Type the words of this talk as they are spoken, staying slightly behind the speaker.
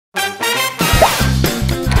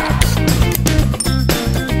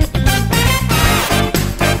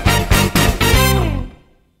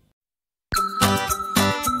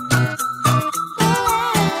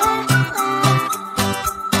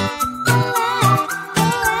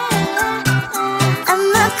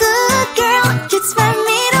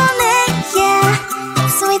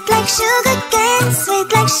sugar cane, sweet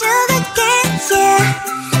like sugar cane, yeah.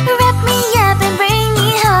 Wrap me up and bring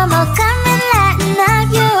me home, I'll come and lighten up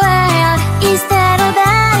your world. Is that all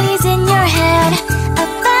that is in your head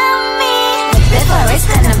about me? Before it's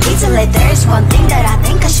gonna be too late, there's one thing that I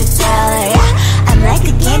think I should tell her, yeah. I'm like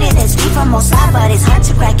a candy that's sweet from outside, but it's hard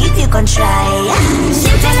to crack if you can try, yeah.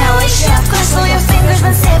 Something I wish I've crossed all your fingers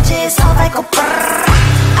when safety is off, I go brrrr.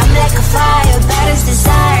 I'm like a fire, that is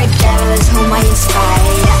desire, that is whom I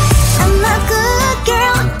inspire. I'm a good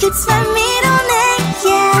girl, it's my middle name,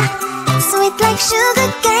 yeah. Sweet like sugar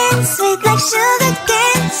cane, sweet like sugar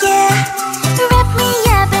cane, yeah. Wrap me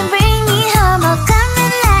up and bring me home, I'll come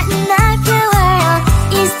and lighten up your world.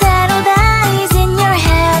 Is that all that is in your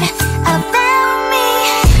head about me?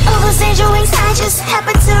 Overstand your wings, I just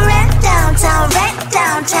happen to rent downtown,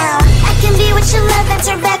 I can be what you love and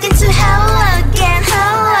turn back into hell again,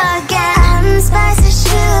 I'm spicy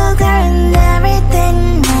sugar and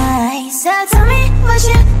everything nice. So tell me what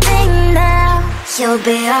you think now. You'll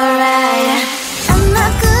be alright. I'm a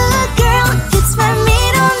good girl, it's my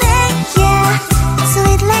middle name, yeah.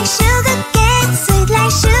 Sweet like sugar cane, sweet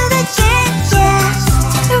like sugar cane, yeah.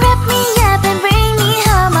 Wrap me up and bring me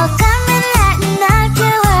home, I'll come and lighten up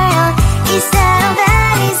your world. Is that all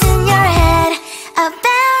that is in your head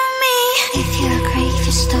about me? If you agree,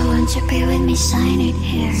 just don't want to be with me, sign it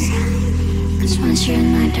here. Cause once you're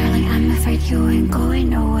in my darling, I'm afraid you ain't going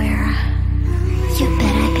nowhere. You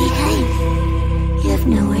better behave, you have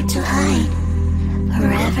nowhere to hide.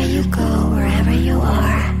 Wherever you go, wherever you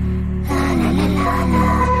are, la la la la la,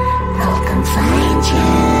 I'll come find you.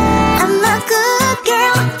 I'm a good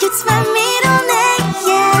girl, it's my middle name,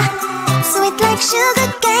 yeah. Sweet like sugar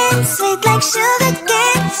cane, sweet like sugar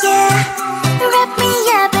cane, yeah. Wrap me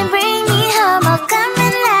up and bring me home, I'll come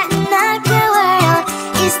and lighten up your world.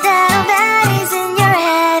 Is that all that is in your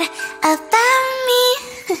head about me?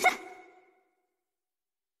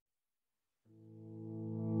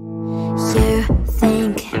 You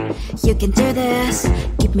think you can do this,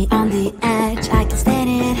 keep me on the edge, I can stand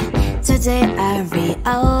it. Today I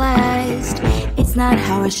realized it's not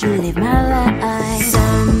how I should live my life.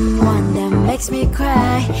 Someone that makes me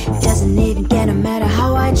cry doesn't even get no matter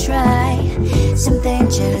how I try. Something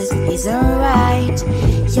just isn't right,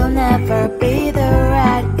 you'll never be the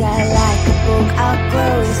right guy. Like a book, I'll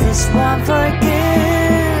close this one for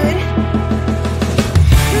good.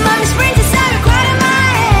 Mommy's brains inside are quite in my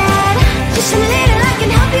head. Just a little, I can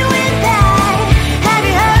help you with that. Have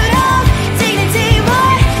you heard of dignity,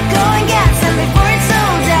 boy? Go and get some before it's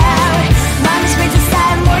sold out. Mommy's brains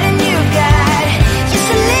inside more than you got. Just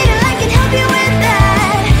a little, I can help you with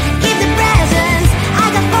that. Keep the presents I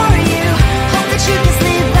got for you. Hope that you can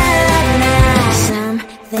sleep well at night. Some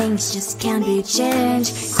things just can't be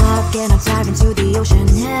changed. How can I dive into the ocean?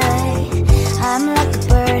 Hey, I'm like a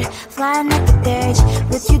bird, flying like a cage.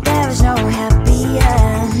 With you there is no happy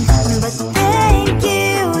end. But thank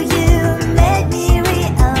you, you made me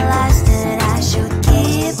realize that I should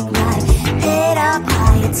keep my head up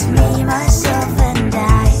high. It's me, myself and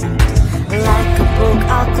I. Like a book,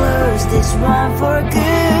 I'll close this one for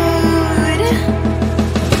good.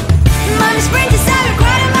 Mommy's brains inside are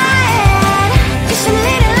quite in my head. Just a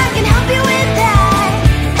little, I can help you with that.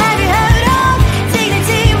 Have you heard of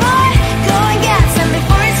dignity, boy? Go and get some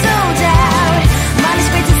before it's sold out. Mommy's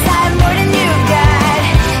brains inside more than you got.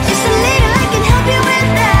 Just a little, I can help you with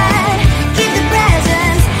that. Keep the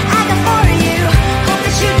presents I got for you. Hope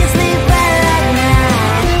that you can sleep well at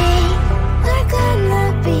night. We're gonna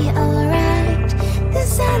be alright. The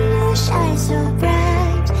sun will shine so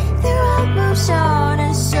bright. The road moves on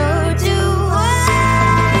and so do I.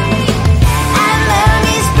 I'm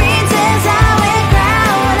mommy's princess, I wear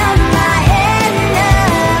crown on my head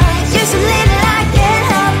now. Just a little, I can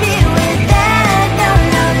help you with that. No,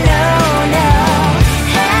 no, no, no.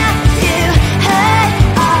 Have you heard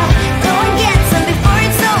of? Go and get some before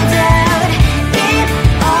it's sold out. Keep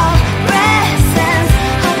all presents.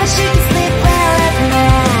 Hope that you can sleep well at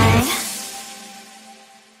night.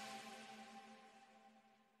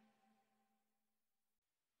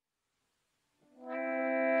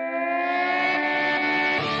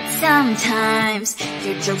 Sometimes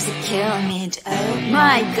your jokes are killing me. Oh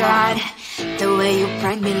my god, the way you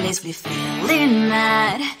prank me leaves me feeling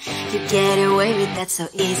mad. You get away with that so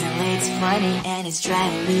easily. It's funny and it's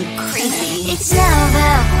driving me crazy. It's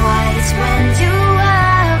never quiet, it's when you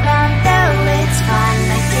are around. Though it's fun,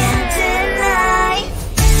 I can't deny.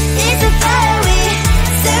 It's a fire we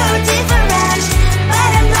so different,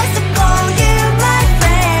 but I must have called you my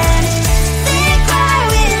friend. Think why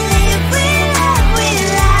we live, we love, we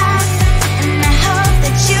laugh, and I hope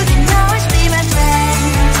that you can always be my friend.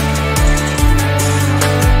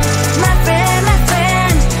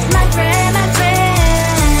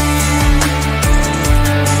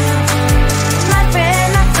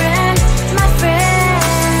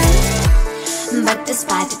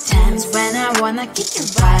 I'ma get you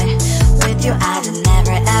right. With you I don't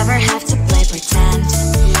never ever have to play pretend.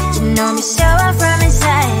 You know me so well from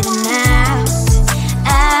inside and out,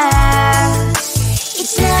 out.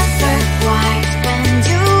 It's never quiet when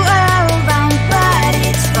you are around, but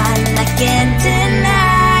it's fun I can't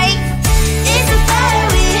deny. It's a better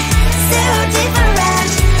we so different,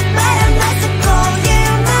 but I'm blessed to call you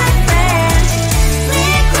my friend. We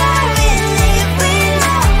cry, we live, we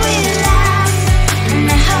love, we laugh, and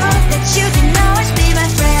I hope that you can always be my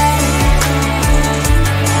friend.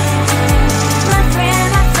 My friend,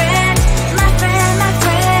 my friend, my friend, my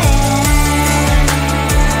friend.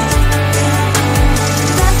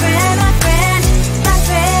 My friend, my friend, my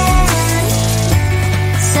friend.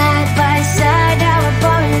 Side by side, our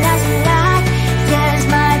bond lasts a lot. Years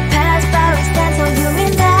might pass, but we stand so you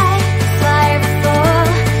and I. Fly or fall,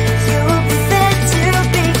 you'll be there to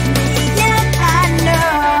pick me up, I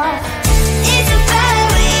know. It's a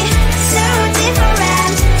very so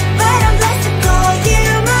different, but I'm blessed to call you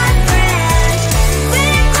my friend. We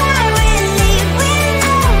cry, we live, we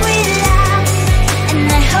love, we laugh, and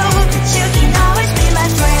I hope that you can always be my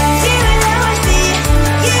friend. You will always be,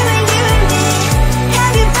 you and me.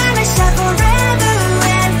 Have you by my side forever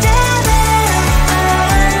and ever,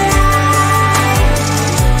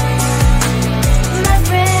 my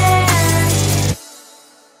friend.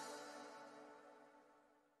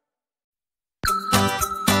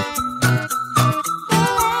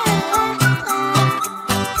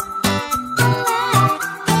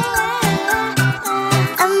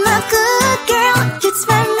 I'm a good girl, it's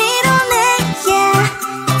my middle name, yeah.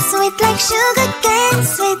 Sweet like sugar cane,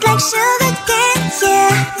 sweet like sugar cane,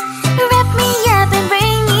 yeah. Wrap me up and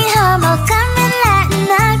bring me home, I'll come and lighten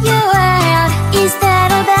up your world. Is that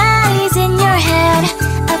all that is in your head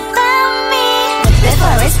about me?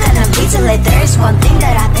 Before it's gonna be too late, there's one thing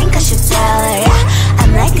that I think I should tell her, yeah.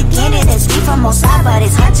 I'm like the candy that's sweet from outside, but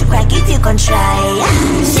it's hard to crack if you can try, yeah.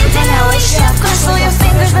 Then I wish you cross all your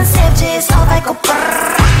fingers when safety is off, I go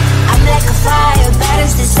brrrr. I'm like a fire,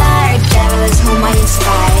 batters desire, devil is whom I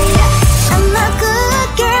inspire, yeah. I'm a good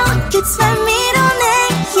girl, it's my middle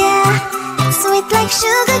name, yeah. Sweet like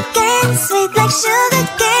sugar cane, sweet like sugar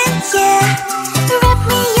cane, yeah. Wrap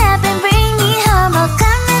me up and bring me home, I'll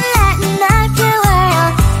come and lighten up your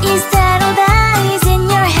world. Is that all that is in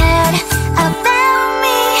your head about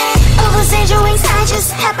me? Almost angel wings, I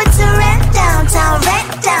just happen to rent downtown,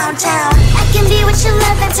 I can be what you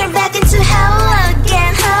love and turn back into hell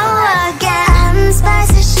again, hell again. I'm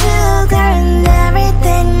spicy sugar and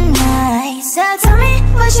everything nice. So tell me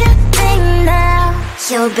what you think now,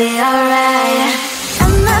 you'll be alright.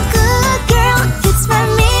 I'm a good girl, it's my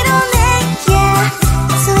middle name, yeah.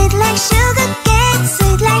 Sweet like sugar cane,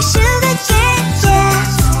 sweet like sugar cane, yeah.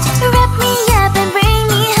 Wrap me up and bring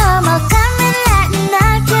me home, I'll come and lighten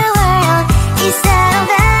up your world. Is that all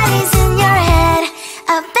that is in your head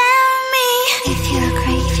about me? If you're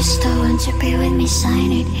great, if you're still want to be with me,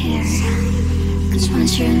 sign it here. Cause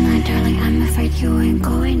once you're in my darling, I'm afraid you ain't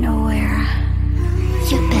going nowhere.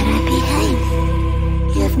 You better behave,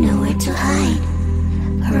 you have nowhere to hide.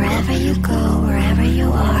 Wherever you go, wherever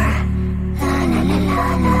you are, la la la la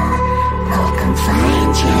la, I'll come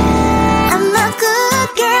find you. I'm a good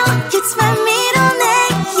girl, it's my middle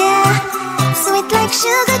name, yeah. Sweet like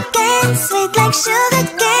sugar cane, sweet like sugar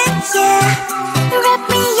cane, yeah. Wrap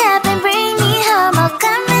me up and bring me home, I'll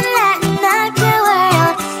come and lighten up your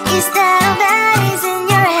world. Is that all that is in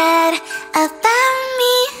your head about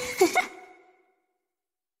me?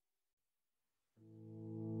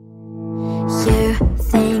 You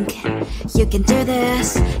think you can do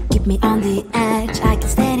this, keep me on the edge, I can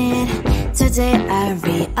stand it. Today I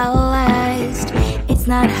realized it's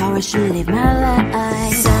not how I should live my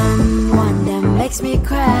life. Someone that makes me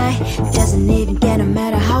cry doesn't even get no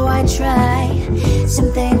matter how I try.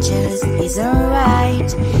 Something just isn't right,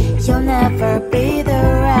 you'll never be the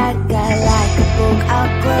right guy. Like a book,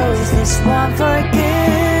 I'll close this one for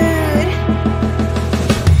good.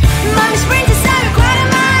 Mommy's brain desire quite in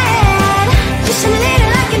my head. Just a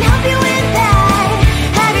little, I can help you with that.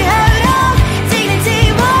 Have you heard of dignity,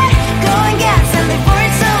 boy? Go and get some before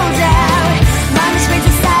it's sold out. Mommy's brain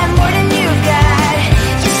desire more than you've got.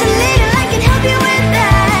 Just a little, I can help you with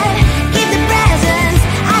that. Keep the presents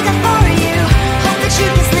I got for you, hope that you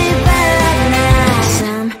can sleep better now.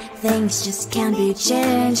 Some things just can't be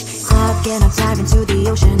changed. I'll get up, dive into the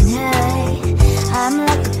ocean, hey. I'm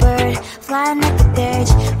like a bird, flying like a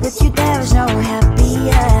cage. With you there is no happy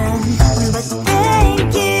end. But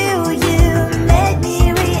thank you, you made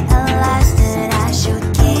me realize that I should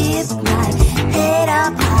keep my head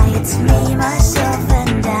up high. It's me, myself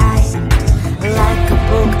and I. Like a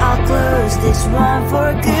book, I'll close this one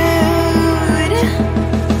for good.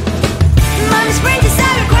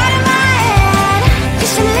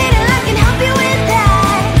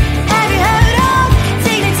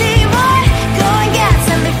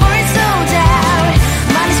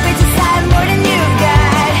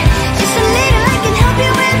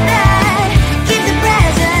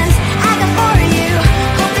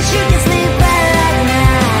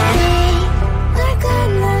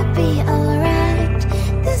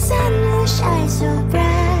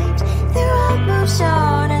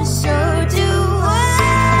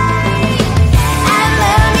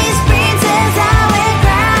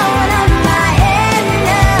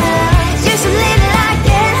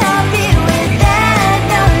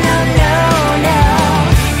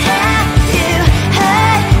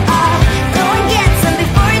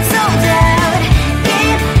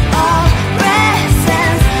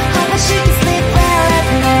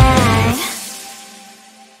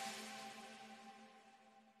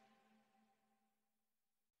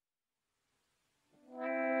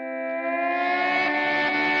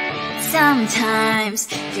 sometimes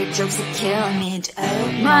your jokes are killing me.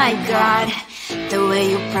 Oh my god, the way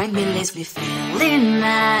you prank me leaves me feeling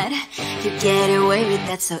mad. You get away with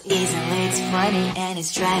that so easily. It's funny and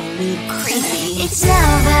it's driving me crazy. It's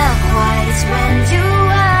never quite, it's when you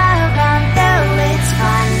are around, though it's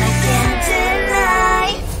fun, I can't deny.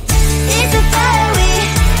 It's a fire we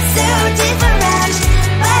so different,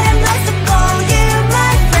 but I'm lost to call you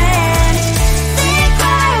my friend. Think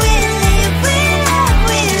why we live, we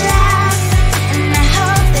love, and I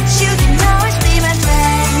hope that you can always be my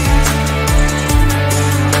friend.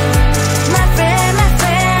 My friend, my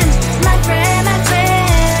friend, my friend, my friend.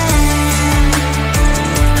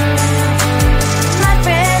 My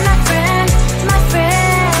friend, my friend, my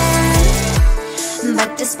friend.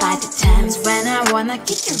 But despite the times when I wanna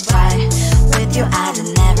kick your butt, with you I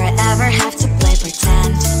don't never ever have to play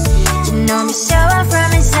pretend. You know me so well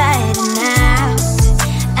from inside and out,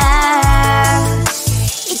 out.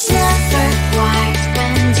 It's never quiet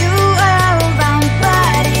when you are around,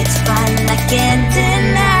 but it's fun, I can't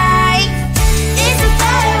deny. It's a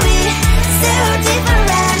fire we so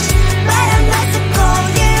different, but I'm lost to call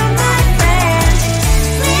you my friend.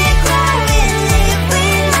 We cry, we live, we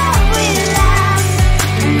love,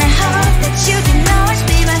 and I hope that you can always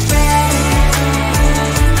be my friend.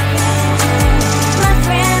 My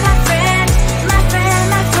friend, my friend, my friend,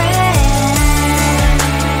 my friend.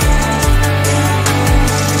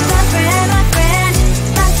 My friend, my friend,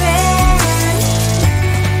 my friend.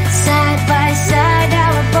 Side by side,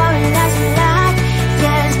 our body lies a lot.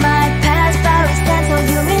 Yes, my past, but we stand for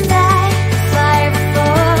you and I. Fly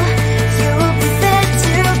before you will be there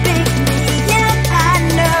to pick me up, I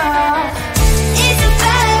know. It's a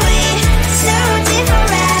fire we so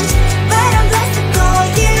different, but I'm blessed to call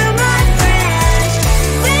you my friend.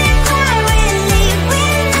 We cry, we live, we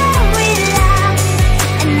love,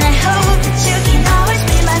 and I hope that you can always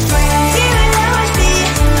be my friend. You will always be,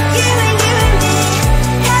 you and me.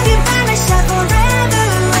 Have you by my side forever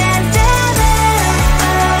and ever.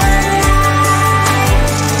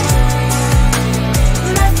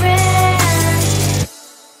 My friend.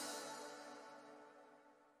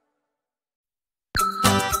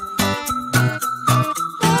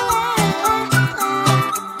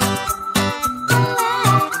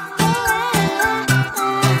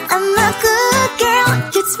 I'm a good girl,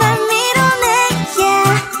 it's my middle name,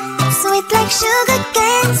 yeah. Sweet like sugar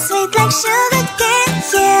cane, sweet like sugar cane,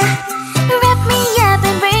 yeah. Wrap me up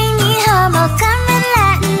and bring me home, I'll come and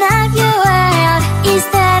lighten up your world. Is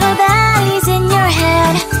that all that is in your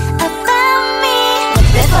head about me?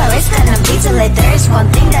 Before it's gonna be too late, there's one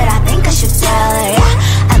thing that I think I should tell her,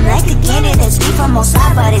 yeah. I'm like the candy that's sweet from all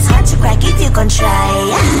sides, but it's hard to crack if you can try,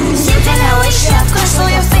 yeah. Then I wish you cross all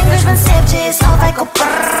your fingers when safety is off, I go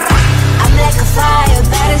brrrr. I'm like a fire,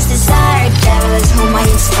 baddest desire, devil is whom I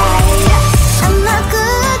inspire, yeah. I'm a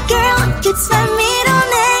good girl, it's my middle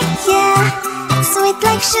name, yeah. Sweet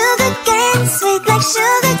like sugar cane, sweet like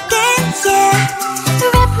sugar cane, yeah.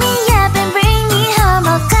 Wrap me up and bring me home,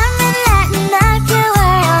 I'll come and lighten up your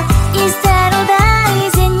world. Is that all that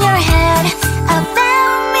is in your head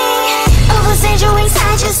about me? Almost angel wings,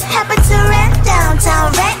 I just happen to rent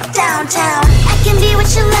downtown, I can be what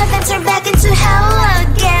you love and turn back into hell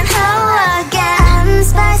again, I'm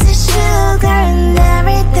spicy sugar and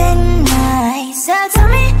everything nice. So tell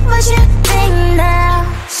me what you think now,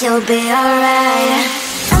 you'll be alright.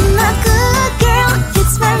 I'm a good girl,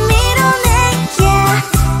 it's my middle name, yeah.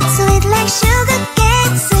 Sweet like sugar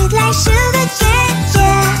cane, sweet like sugar cane,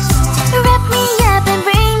 yeah. Wrap me up and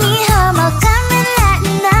bring me home, I'll come and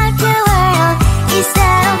lighten up your world. Is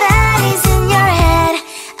that all that is in your head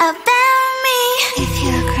about me? If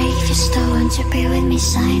you agree, if you still want to be with me,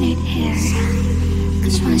 sign it here.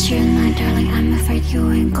 Cause once you're in my darling, I'm afraid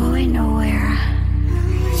you ain't going nowhere.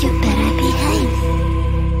 You better behave,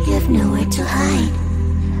 you have nowhere to hide.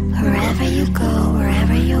 Wherever you go,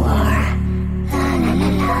 wherever you are, la la la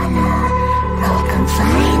la la, I'll come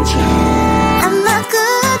find you. I'm a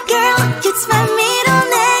good girl, it's my middle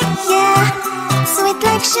name, yeah. Sweet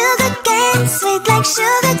like sugar cane, sweet like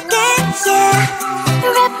sugar cane, yeah.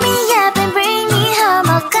 Wrap me up and bring me home,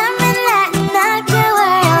 I'll come and lighten up your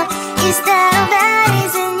world. Is that all that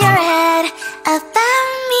is in your head?